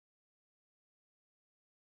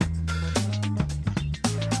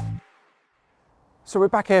So we're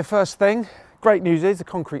back here first thing. Great news is the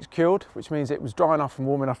concrete's cured, which means it was dry enough and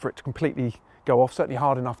warm enough for it to completely go off, certainly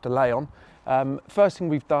hard enough to lay on. First thing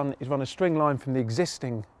we've done is run a string line from the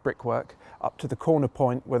existing brickwork up to the corner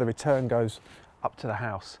point where the return goes up to the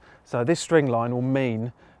house. So this string line will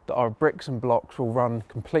mean that our bricks and blocks will run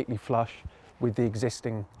completely flush with the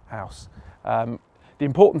existing house. The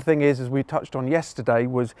important thing is, as we touched on yesterday,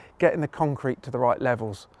 was getting the concrete to the right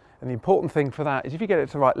levels. And the important thing for that is if you get it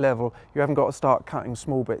to the right level, you haven't got to start cutting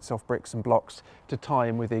small bits off bricks and blocks to tie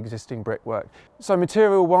in with the existing brickwork. So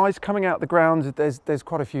material wise, coming out the ground, there's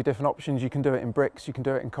quite a few different options. You can do it in bricks, you can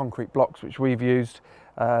do it in concrete blocks, which we've used.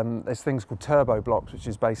 There's things called turbo blocks, which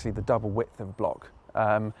is basically the double width of a block.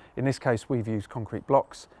 In this case, we've used concrete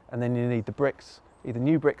blocks, and then you need the bricks, either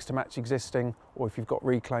new bricks to match existing, or if you've got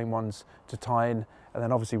reclaimed ones to tie in. And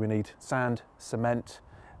then obviously we need sand, cement.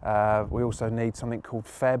 We also need something called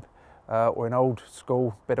feb, or an old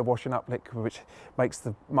school bit of washing up liquid, which makes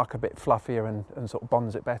the muck a bit fluffier and sort of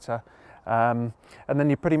bonds it better. And then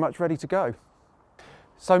you're pretty much ready to go.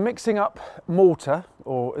 So mixing up mortar,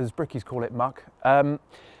 or as brickies call it, muck,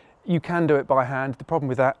 you can do it by hand. The problem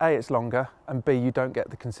with that, A, it's longer, and B, you don't get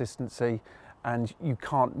the consistency and you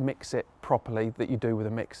can't mix it properly that you do with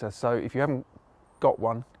a mixer. So if you haven't got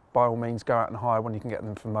one, by all means go out and hire one. You can get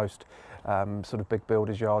them from most sort of big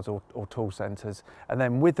builders yards or tool centres. And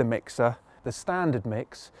then with the mixer, the standard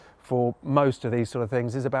mix for most of these sort of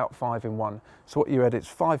things is about 5 in 1. So what you add is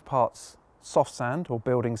 5 parts soft sand or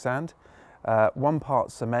building sand, 1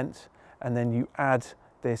 part cement, and then you add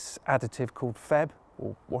this additive called feb,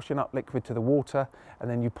 or washing up liquid, to the water, and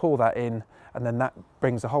then you pour that in, and then that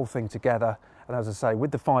brings the whole thing together. And as I say,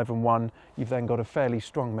 with the 5 in 1, you've then got a fairly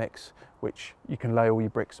strong mix which you can lay all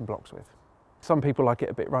your bricks and blocks with. Some people like it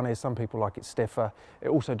a bit runnier, some people like it stiffer. It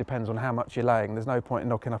also depends on how much you're laying. There's no point in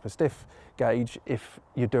knocking up a stiff gauge if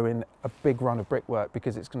you're doing a big run of brickwork,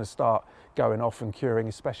 because it's going to start going off and curing,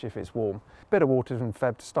 especially if it's warm. Bit of water and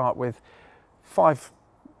feb to start with, 5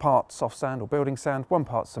 parts soft sand or building sand, 1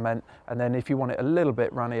 part cement, and then if you want it a little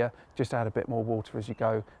bit runnier, just add a bit more water as you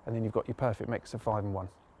go, and then you've got your perfect mix of 5 in 1.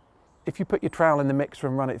 If you put your trowel in the mixer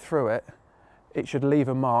and run it through it, it should leave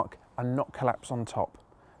a mark and not collapse on top.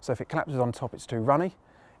 So if it collapses on top, it's too runny.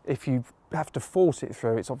 If you have to force it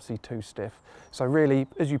through, it's obviously too stiff. So really,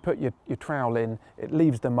 as you put your trowel in, it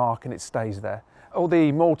leaves the mark and it stays there. All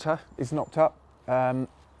the mortar is knocked up.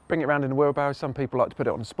 Bring it around in a wheelbarrow. Some people like to put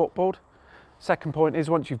it on a spot board. Second point is,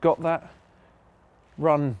 once you've got that,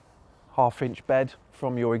 run 1/2 inch bed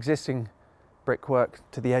from your existing brickwork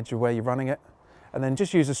to the edge of where you're running it. And then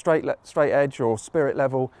just use a straight edge or spirit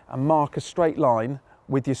level and mark a straight line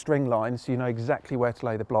with your string line, so you know exactly where to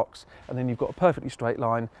lay the blocks, and then you've got a perfectly straight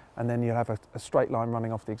line, and then you'll have a straight line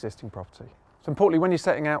running off the existing property. So importantly, when you're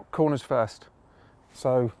setting out, corners first.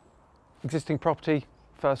 So existing property,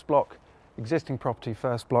 first block, existing property,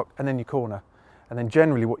 first block, and then your corner. And then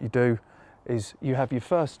generally what you do is you have your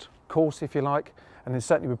first course, if you like, and then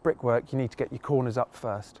certainly with brickwork, you need to get your corners up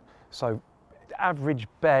first. So the average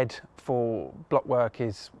bed for blockwork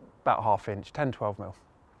is about 1/2 inch, 10-12 mil.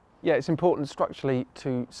 Yeah, it's important structurally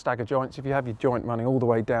to stagger joints. If you have your joint running all the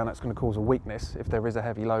way down, that's going to cause a weakness if there is a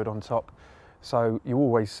heavy load on top. So you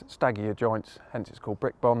always stagger your joints, hence it's called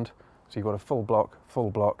brick bond. So you've got a full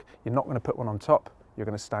block. You're not going to put one on top, you're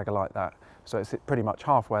going to stagger like that. So it's pretty much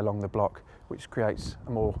halfway along the block, which creates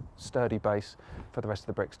a more sturdy base for the rest of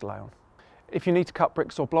the bricks to lay on. If you need to cut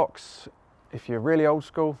bricks or blocks, if you're really old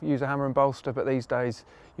school, use a hammer and bolster, but these days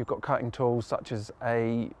you've got cutting tools such as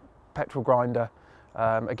a petrol grinder.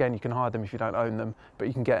 Again, you can hire them if you don't own them, but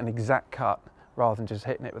you can get an exact cut rather than just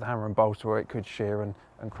hitting it with a hammer and bolster where it could shear and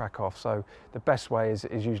crack off. So the best way is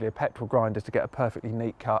usually a petrol grinder to get a perfectly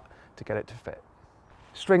neat cut to get it to fit.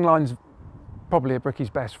 String line's probably a brickie's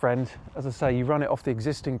best friend. As I say, you run it off the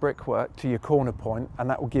existing brickwork to your corner point, and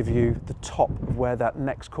that will give you the top of where that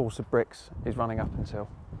next course of bricks is running up until.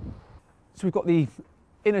 So we've got the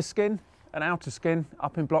inner skin and outer skin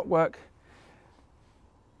up in blockwork.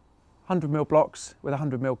 100mm blocks with a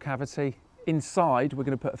 100mm cavity. Inside, we're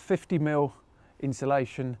going to put a 50mm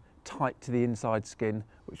insulation tight to the inside skin,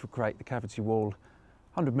 which will create the cavity wall.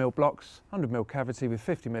 100mm blocks, 100mm cavity with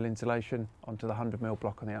 50mm insulation onto the 100mm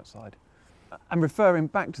block on the outside. And referring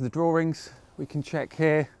back to the drawings, we can check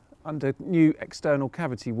here under new external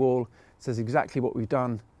cavity wall, it says exactly what we've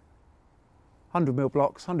done. 100mm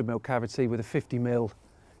blocks, 100mm cavity with a 50mm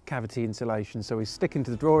cavity insulation. So we're sticking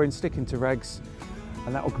to the drawing, sticking to regs,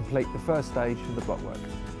 and that will complete the first stage of the blockwork.